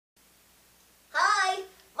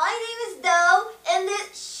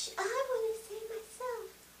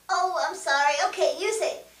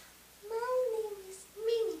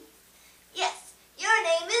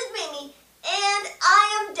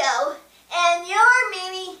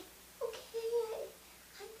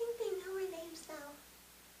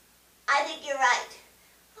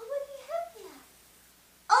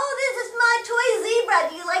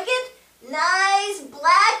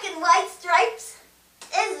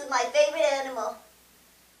my favorite animal.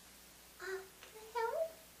 Can I have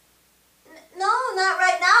it? No, not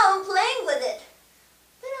right now. I'm playing with it.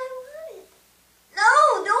 But I want it.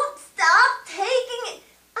 No, don't stop taking it.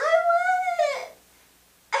 I want it.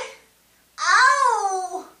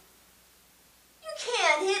 Ow! You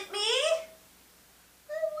can't hit me.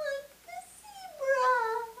 I want the zebra.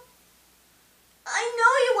 I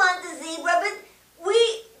know you want the zebra, but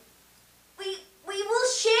we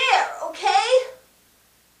will share, okay?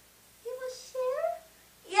 You will share?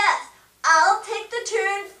 Yes, I'll take the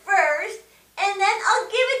turn first, and then I'll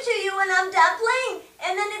give it to you when I'm done playing,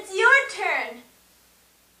 and then it's your turn.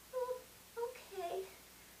 Oh, okay.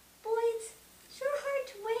 Boy, it's sure hard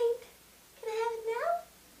to wait. Can I have it now?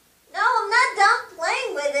 No, I'm not done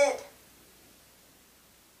playing with it.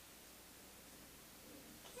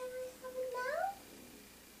 Can I have it now?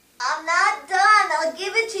 I'm not done. I'll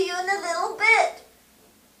give it to you in a little bit.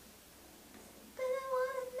 But I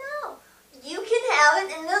want it now. You can have it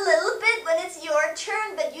in a little bit when it's your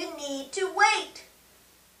turn, but you need to wait.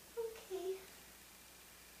 Okay.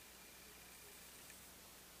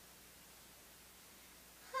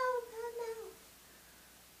 How about now?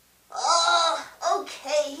 Oh,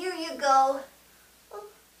 okay, here you go. Oh,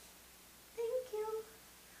 thank you.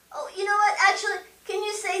 Oh, you know what? Actually, can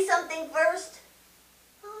you say something first?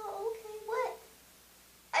 Oh, okay, what?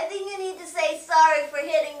 I think you need to say sorry for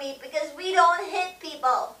hitting me because